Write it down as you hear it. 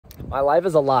My life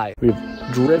is a lie. We've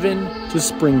driven to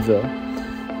Springville.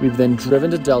 We've then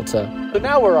driven to Delta. So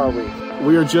now where are we?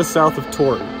 We are just south of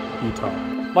Torrey, Utah.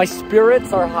 My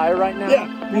spirits are high right now.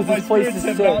 Yeah, because my this place spirits is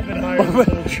have sick. not been higher this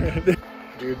whole trip.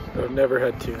 Dude, I've never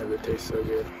had tuna that tastes so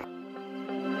good.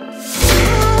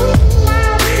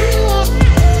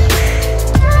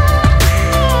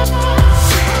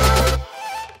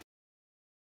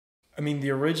 I mean,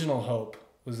 the original hope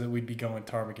was that we'd be going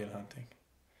ptarmigan hunting.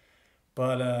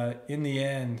 But in the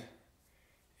end,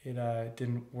 it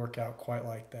didn't work out quite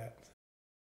like that.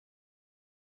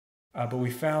 But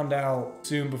we found out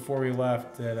soon before we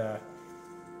left that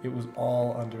it was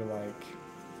all under like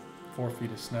 4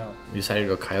 feet of snow. We decided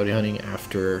to go coyote hunting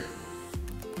after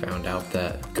found out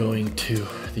that going to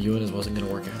the Uintas wasn't going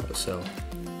to work out. So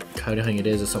coyote hunting it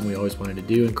is something we always wanted to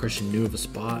do, and Christian knew of a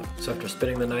spot. So after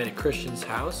spending the night at Christian's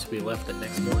house, we left the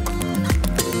next morning.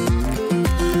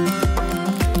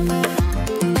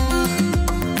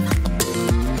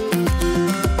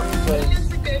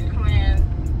 It's a good plan.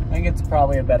 I think it's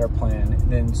probably a better plan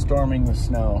than storming the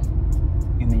snow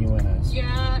in the Uintas.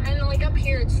 Yeah, and like up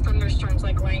here it's thunderstorms,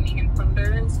 like lightning and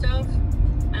thunder and stuff.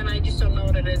 And I just don't know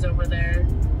what it is over there.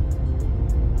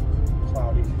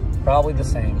 Cloudy. Probably the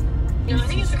same. Yeah, I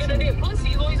think it's a good idea. Plus,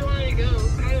 you've always wanted to go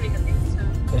coyote hunting,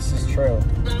 so This is true.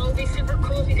 that'll be super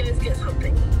cool if you guys get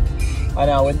something. I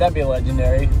know, wouldn't that be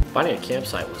legendary? Finding a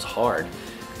campsite was hard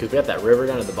because we had that river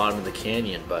down at the bottom of the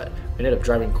canyon, but we ended up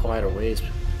driving quite a ways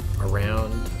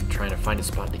around trying to find a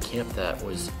spot to camp that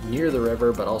was near the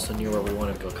river, but also near where we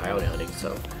wanted to go coyote hunting.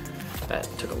 So that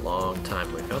took a long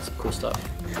time. We found some cool stuff.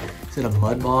 Is it a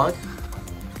mud bog?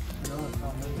 No, it's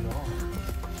not mud at all.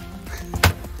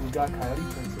 We've got coyote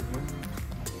prints in here.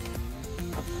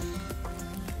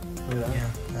 Look at that. Yeah,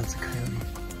 that's a coyote.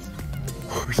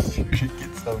 Oh shoot, it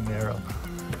gets so narrow.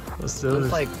 Let's do It's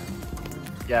this. like,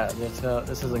 yeah, this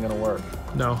isn't gonna work.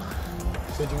 No.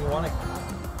 So do we want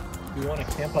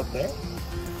to camp up there?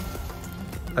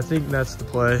 I think that's the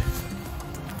play.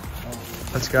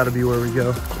 That's got to be where we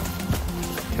go.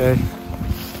 Okay.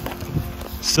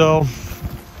 So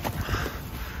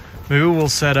maybe we'll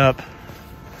set up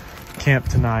camp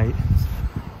tonight.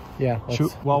 Yeah.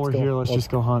 While we're here, let's just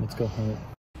go hunt. Let's go hunt.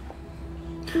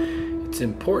 It's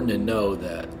important to know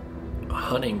that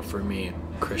hunting for me,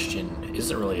 Christian,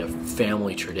 isn't really a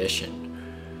family tradition.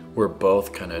 We're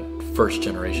both kind of first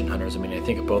generation hunters. I mean, I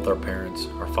think both our parents,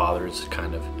 our fathers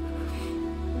kind of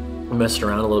messed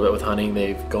around a little bit with hunting.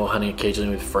 They go hunting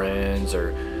occasionally with friends,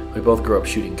 or we both grew up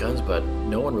shooting guns, but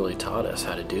no one really taught us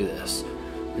how to do this.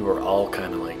 We were all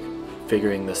kind of like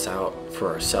figuring this out for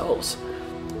ourselves.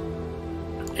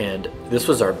 And this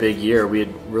was our big year. We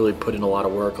had really put in a lot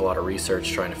of work, a lot of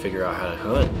research trying to figure out how to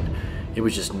hunt. It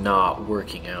was just not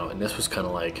working out. And this was kind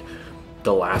of like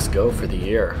the last go for the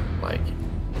year. Like,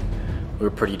 we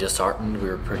were pretty disheartened. We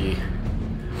were pretty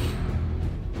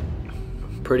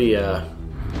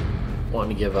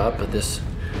wanting to give up, but this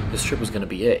trip was going to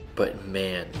be it. But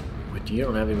man, when you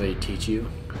don't have anybody to teach you,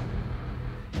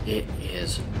 it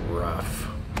is rough.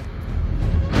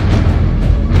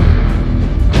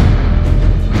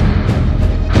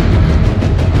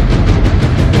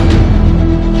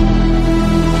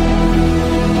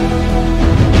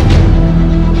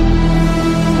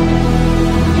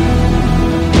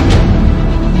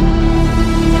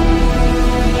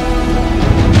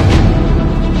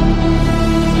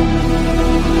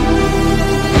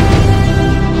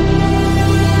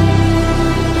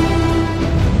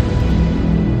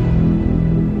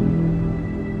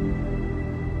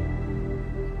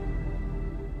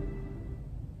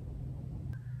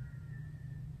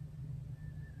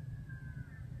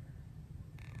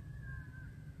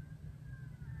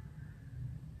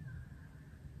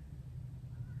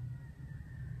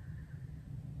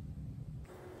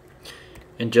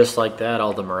 And just like that,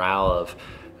 all the morale of,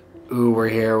 ooh, we're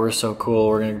here, we're so cool,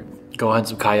 we're gonna go hunt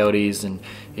some coyotes, and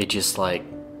it just like,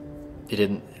 it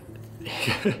didn't,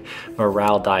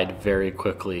 morale died very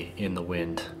quickly in the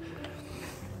wind.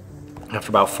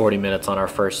 After about 40 minutes on our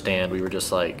first stand, we were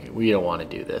just like, we don't want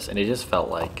to do this. And it just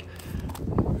felt like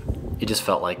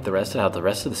the rest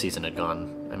of the season had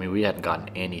gone. I mean, we hadn't gotten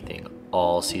anything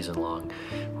all season long.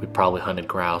 We probably hunted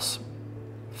grouse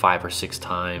 5 or 6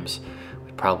 times.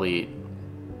 We probably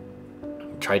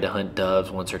tried to hunt doves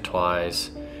once or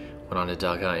twice, went on a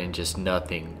duck hunt, and just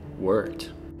nothing worked.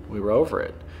 We were over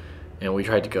it. And we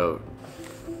tried to go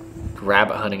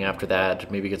rabbit hunting after that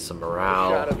to maybe get some morale.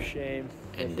 Shot of shame.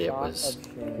 And it was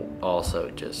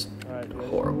also just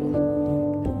horrible.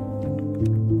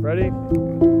 Ready?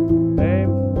 Aim.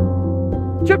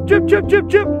 Chip, chip, chip, chip,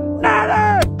 chip.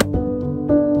 Natter!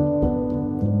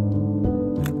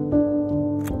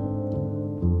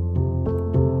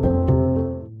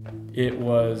 it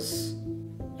was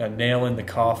a nail in the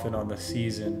coffin on the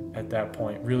season at that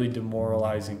point. Really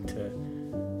demoralizing to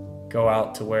go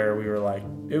out to where we were like,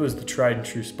 it was the tried and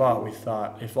true spot. We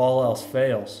thought if all else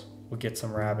fails, we'll get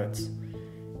some rabbits.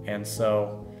 And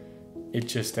so it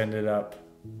just ended up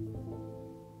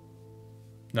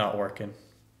not working.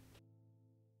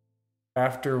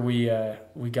 After we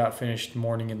got finished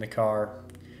mourning in the car,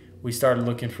 we started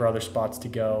looking for other spots to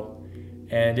go.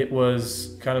 And it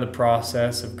was kind of the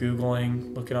process of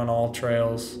Googling, looking on all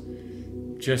trails,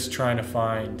 just trying to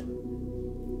find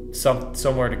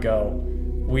somewhere to go.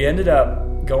 We ended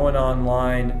up going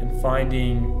online and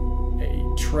finding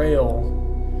a trail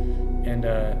and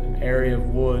an area of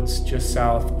woods just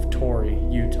south of Torrey,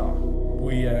 Utah.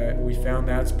 We found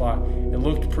that spot. It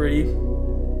looked pretty,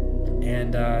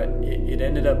 and it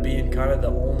ended up being kind of the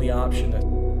only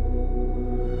option.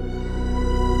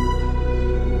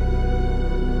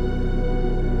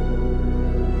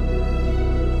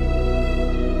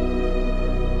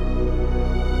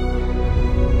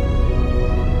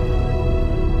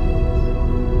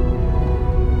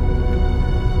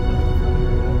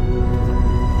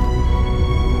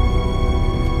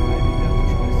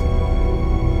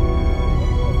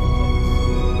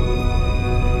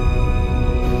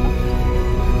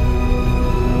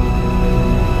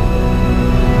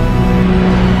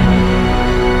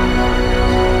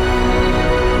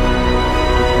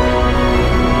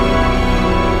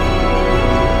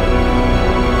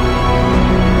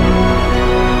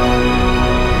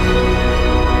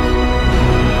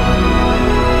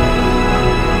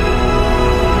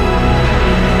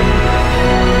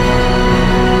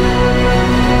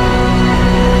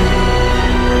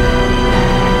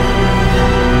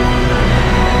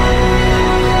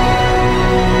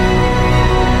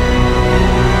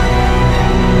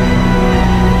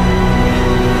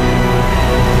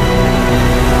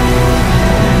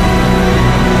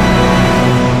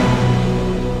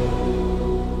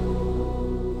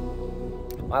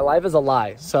 My life is a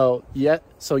lie. So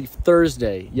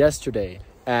Thursday, yesterday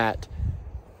at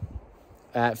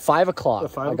 5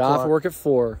 o'clock. I got off work at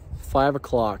 4. 5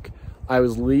 o'clock. I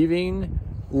was leaving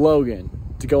Logan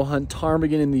to go hunt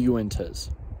ptarmigan in the Uintas.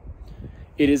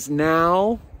 It is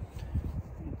now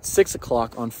 6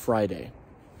 o'clock on Friday.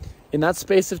 In that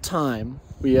space of time,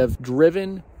 we have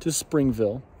driven to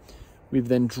Springville. We've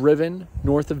then driven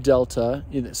north of Delta,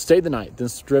 stayed the night, then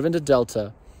driven to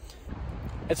Delta.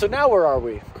 And so now where are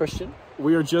we, Christian?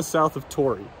 We are just south of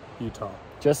Torrey, Utah.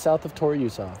 Just south of Torrey,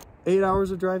 Utah. 8 hours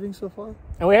of driving so far?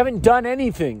 And we haven't done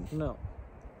anything. No.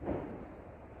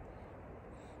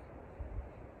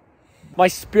 My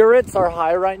spirits are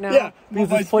high right now. Yeah, because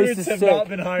my this place spirits is have sick. not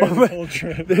been higher the whole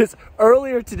trip.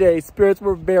 Earlier today, spirits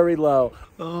were very low.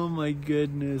 Oh my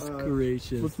goodness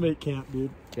gracious. Let's make camp, dude.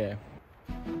 Okay.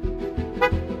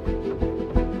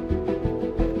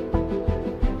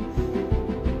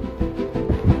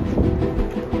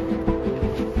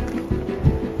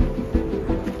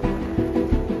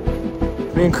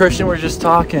 Me and Christian were just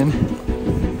talking,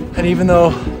 and even though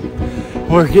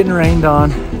we're getting rained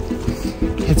on,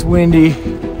 it's windy.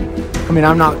 I mean,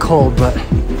 I'm not cold, but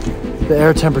the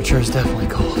air temperature is definitely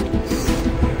cold.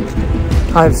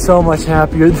 I'm so much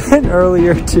happier than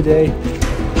earlier today,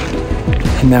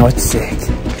 and now it's sick.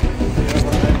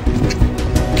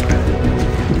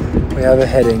 We have a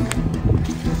heading.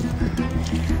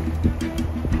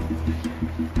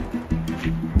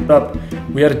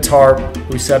 We had a tarp.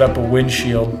 We set up a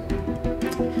windshield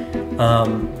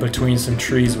between some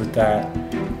trees with that,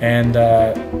 and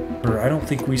I don't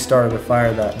think we started a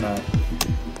fire that night.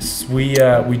 We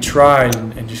tried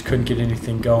and just couldn't get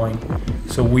anything going.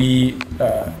 So we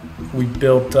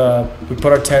built, we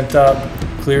put our tent up,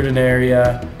 cleared an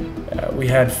area. We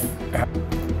had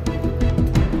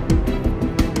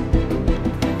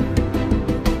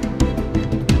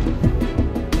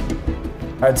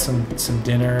some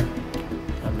dinner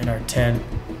in our tent,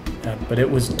 but it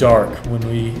was dark when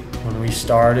we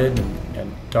started,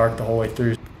 and dark the whole way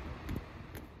through.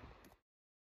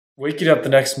 Waking up the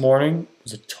next morning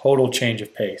was a total change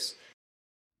of pace.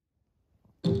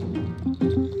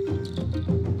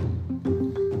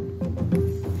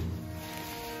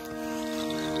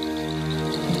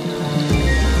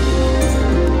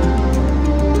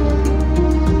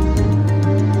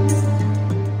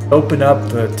 Open up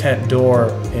the tent door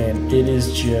and it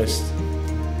is just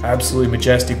absolutely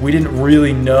majestic. We didn't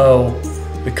really know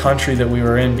the country that we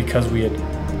were in because we'd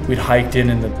hiked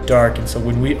in the dark, and so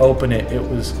when we opened it, it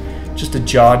was just a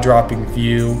jaw-dropping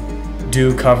view,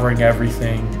 dew covering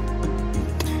everything.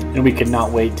 And we could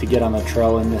not wait to get on the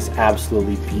trail in this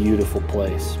absolutely beautiful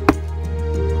place.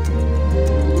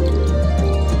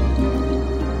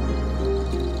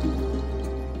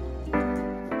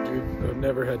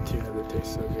 that tuna that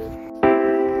tastes so good.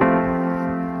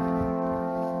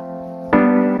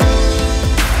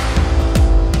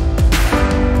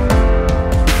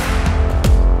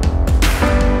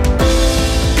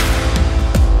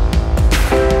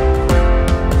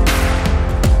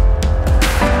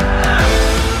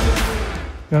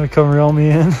 You wanna come reel me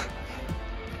in?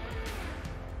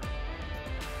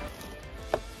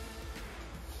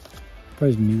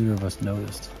 Probably neither of us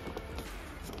noticed.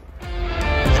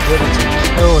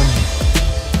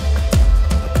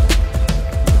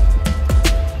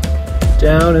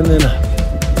 Down and then up.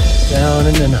 Down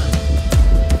and then up.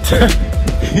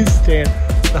 He's standing.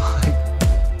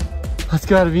 That's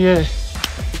gotta be it.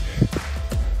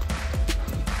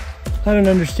 I don't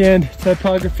understand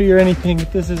typography or anything,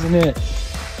 but this isn't it.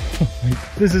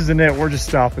 This isn't it, we're just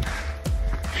stopping.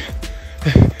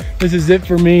 This is it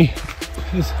for me.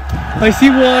 I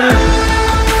see water.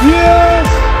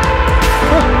 Yes!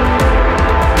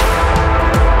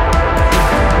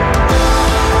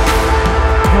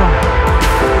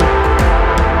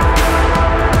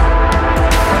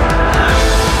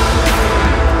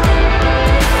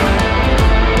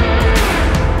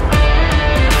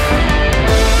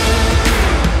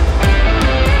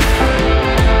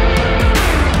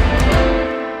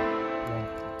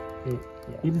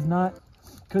 It is not,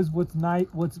 because what's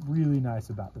really nice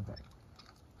about the van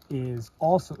is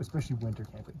also, especially winter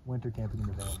camping in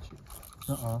the van shoes.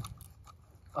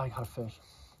 I got a fish.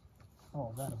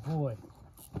 Oh, that a boy.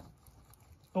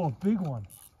 Oh, a big one.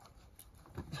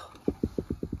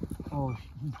 Oh,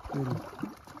 he's pretty.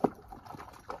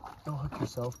 Don't hook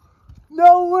yourself.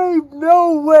 No way,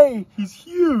 no way. He's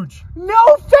huge.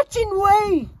 No fetching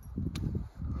way.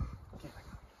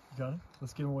 You got it?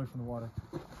 Let's get him away from the water.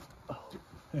 Oh,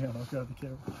 hang on, I'll grab the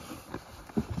camera.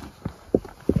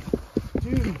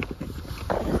 Dude,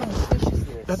 what kind of fish is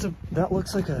this? That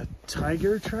looks like a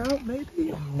tiger trout,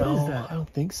 maybe? No, what is that? I don't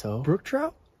think so. Brook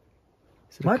trout?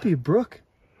 Might be a brook.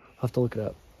 I'll have to look it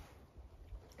up.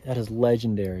 That is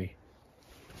legendary.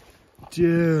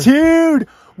 Dude,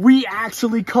 we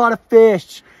actually caught a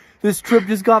fish. This trip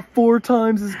just got 4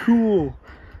 times as cool.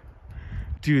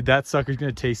 Dude, that sucker's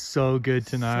gonna taste so good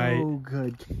tonight. So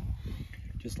good.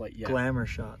 Just like, yeah. Glamour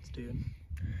shots, dude.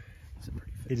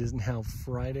 It is now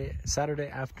Saturday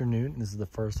afternoon. This is the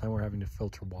first time we're having to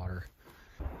filter water.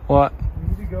 What? We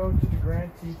need to go to the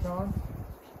Grand Teton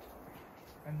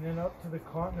and then up to the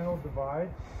Continental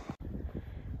Divide.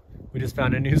 We just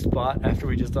found a new spot after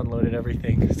we just unloaded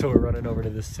everything. So we're running over to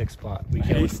this 6th spot.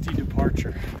 Hasty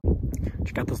departure.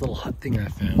 Check out this little hut thing I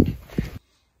found.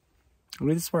 I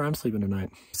mean, this is where I'm sleeping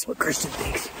tonight. That's what Christian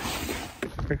thinks.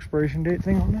 Expiration date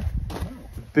thing on there?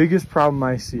 The biggest problem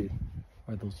I see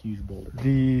are those huge boulders.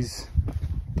 These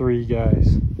 3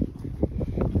 guys.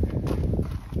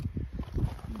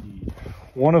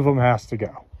 One of them has to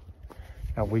go.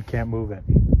 Now we can't move any.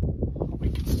 We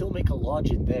can still make a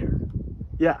lodge in there.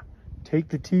 Yeah. Take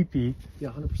the teepee. Yeah,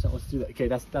 100%. Let's do that. Okay,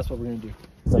 that's what we're gonna do.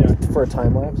 Yeah. For a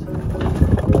time lapse.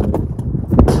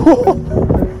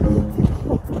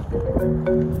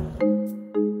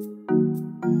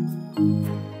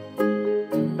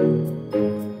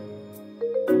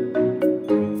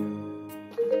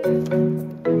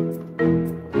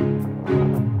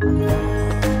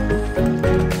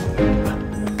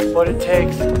 What it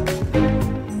takes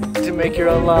to make your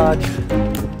own lodge. You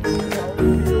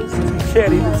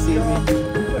can't even see me.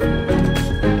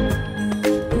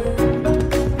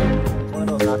 One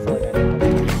of those I feel like I know.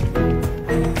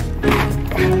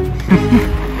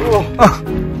 Oh,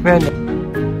 man.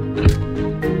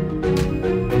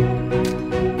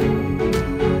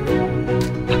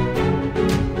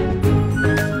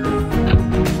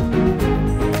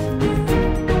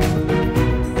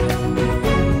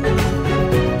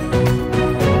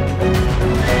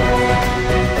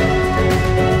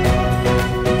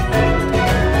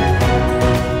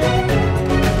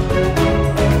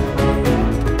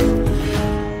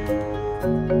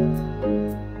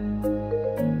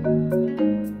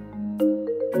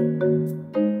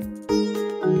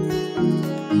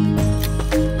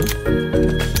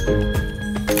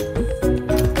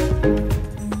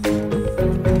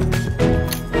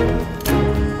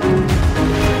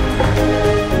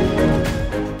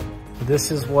 This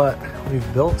is what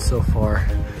we've built so far.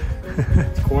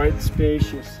 It's quite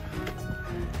spacious.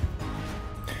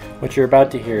 What you're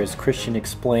about to hear is Christian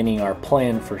explaining our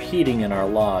plan for heating in our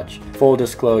lodge. Full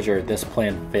disclosure, this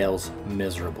plan fails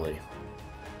miserably.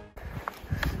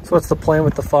 So what's the plan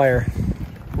with the fire?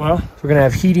 Well, So we're gonna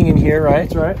have heating in here, right?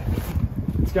 that's right.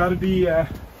 It's got to be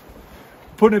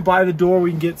putting it by the door.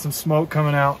 We can get some smoke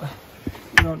coming out.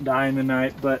 We don't die in the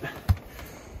night, but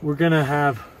we're gonna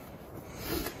have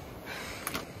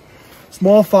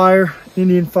Small fire,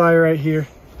 Indian fire right here.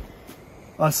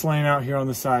 Us laying out here on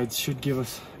the sides should give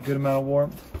us a good amount of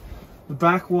warmth. The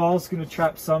back wall is going to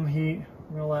trap some heat.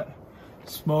 We're going to let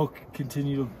smoke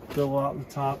continue to build out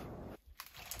the top.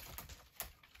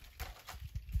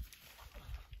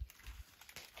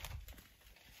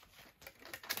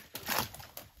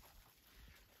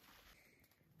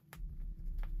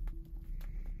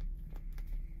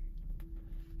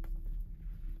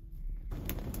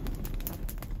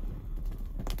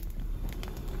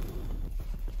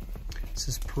 This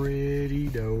is pretty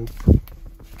dope.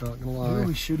 Not gonna lie. Maybe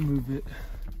we should move it.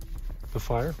 The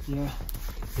fire? Yeah.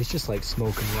 It's just like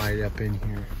smoking right up in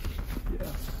here. Yeah.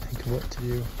 Think of what to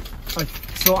do.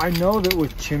 So I know that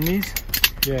with chimneys,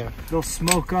 yeah, they'll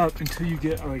smoke up until you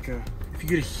get like if you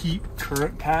get a heat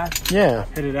current path, yeah,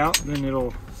 hit it out, then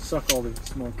it'll suck all the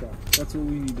smoke out. That's what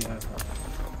we need to have.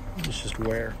 It's just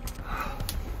wear.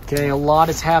 Okay, a lot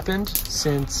has happened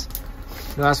since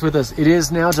you last with us. It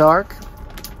is now dark.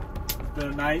 The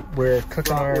night We're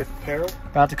cooking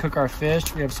about to cook our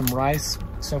fish. We have some rice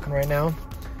soaking right now.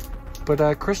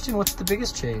 But Christian, what's the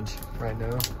biggest change right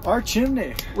now? Our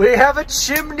chimney. We have a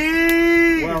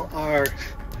chimney! Well, our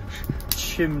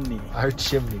chimney. Our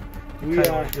chimney.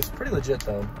 It's pretty legit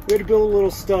though. We had to build a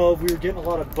little stove. We were getting a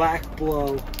lot of back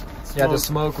blow. Smoke. Yeah, the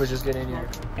smoke was just getting in here.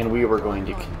 And we were going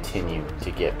to continue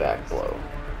to get back blow.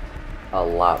 A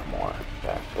lot more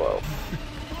back blow.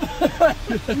 Are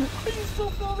you still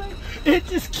filming? It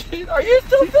just keeps. Are you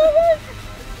still filming?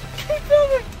 Keep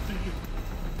filming.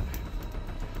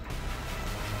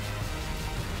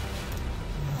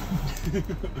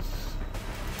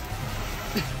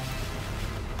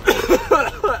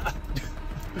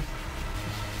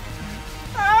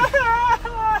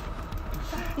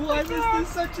 Why was this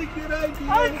such a good idea?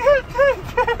 I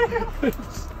couldn't.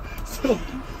 So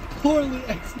poorly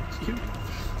executed.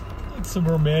 Some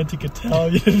romantic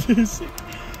Italian music.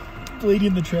 Lady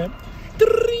in the Tramp.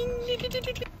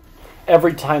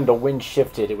 Every time the wind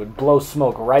shifted, it would blow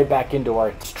smoke right back into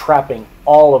our, trapping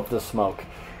all of the smoke.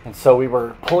 And so we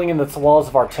were pulling in the walls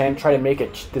of our tent, trying to make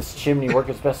this chimney work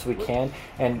as best as we can.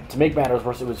 And to make matters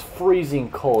worse, it was freezing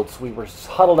cold, so we were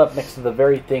huddled up next to the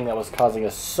very thing that was causing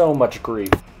us so much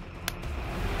grief.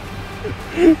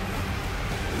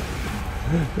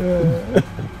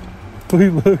 We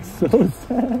look so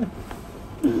sad.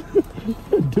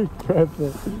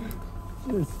 Decrepit.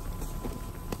 Just...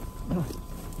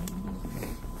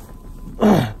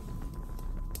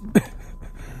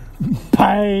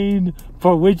 Pain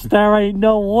for which there ain't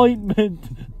no ointment.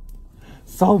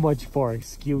 So much for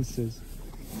excuses.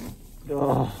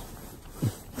 Ugh.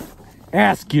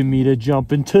 Asking me to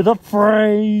jump into the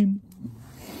frame.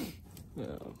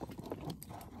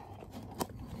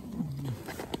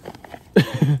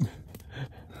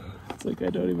 It's like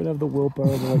I don't even have the willpower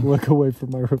to like look away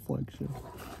from my reflection.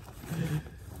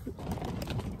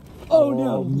 Oh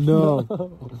no! No!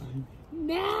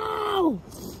 No!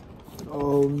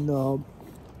 Oh no!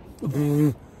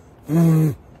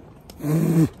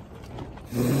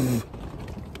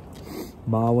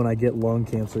 Ma, when I get lung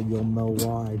cancer, you'll know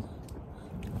why.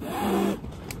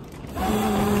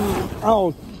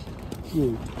 Oh,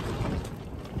 shoot!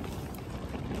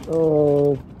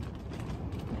 Oh.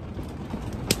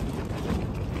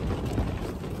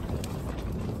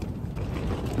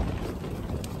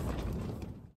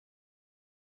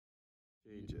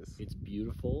 It's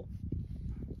beautiful,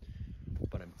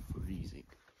 but I'm freezing.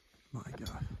 My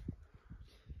God.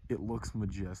 It looks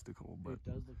majestical, but... It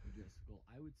does look majestical.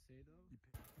 I would say,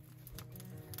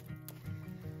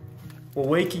 though... Well,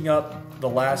 waking up the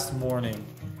last morning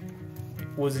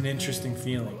was an interesting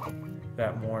feeling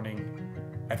that morning.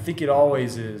 I think it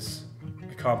always is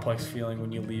a complex feeling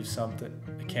when you leave a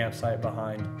campsite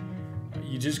behind.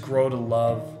 You just grow to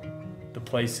love the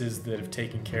places that have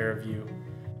taken care of you.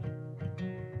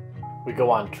 We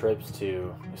go on trips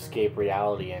to escape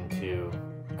reality and to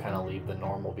kind of leave the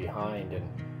normal behind, and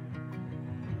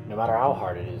no matter how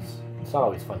hard it is, it's not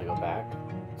always fun to go back.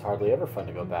 It's hardly ever fun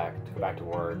to go back to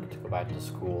work, to go back to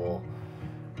school,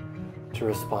 to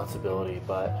responsibility,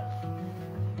 but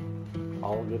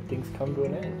all good things come to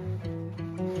an end.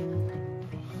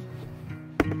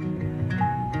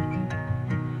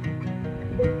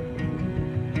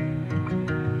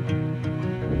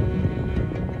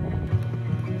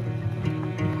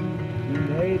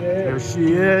 There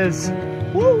she is.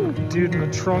 Woo! Dude, and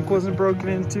the trunk wasn't broken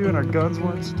into and our guns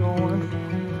weren't stolen.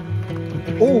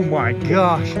 Oh my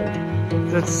gosh.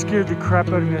 That scared the crap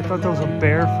out of me. I thought that was a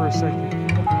bear for a second.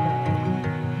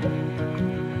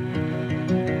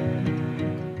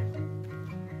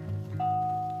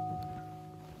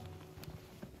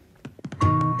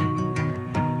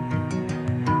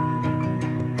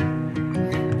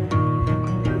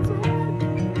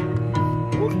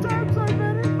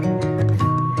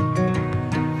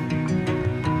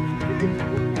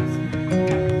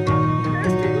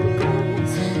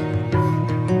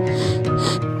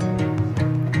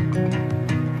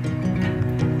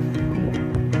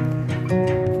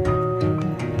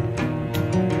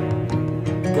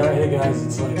 Hey guys,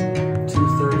 it's like 2:30.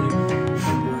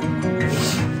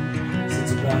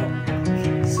 It's about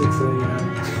 6 a.m.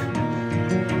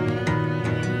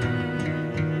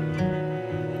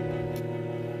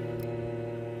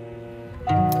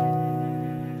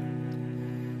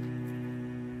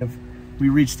 We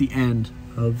reached the end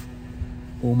of,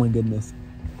 oh my goodness,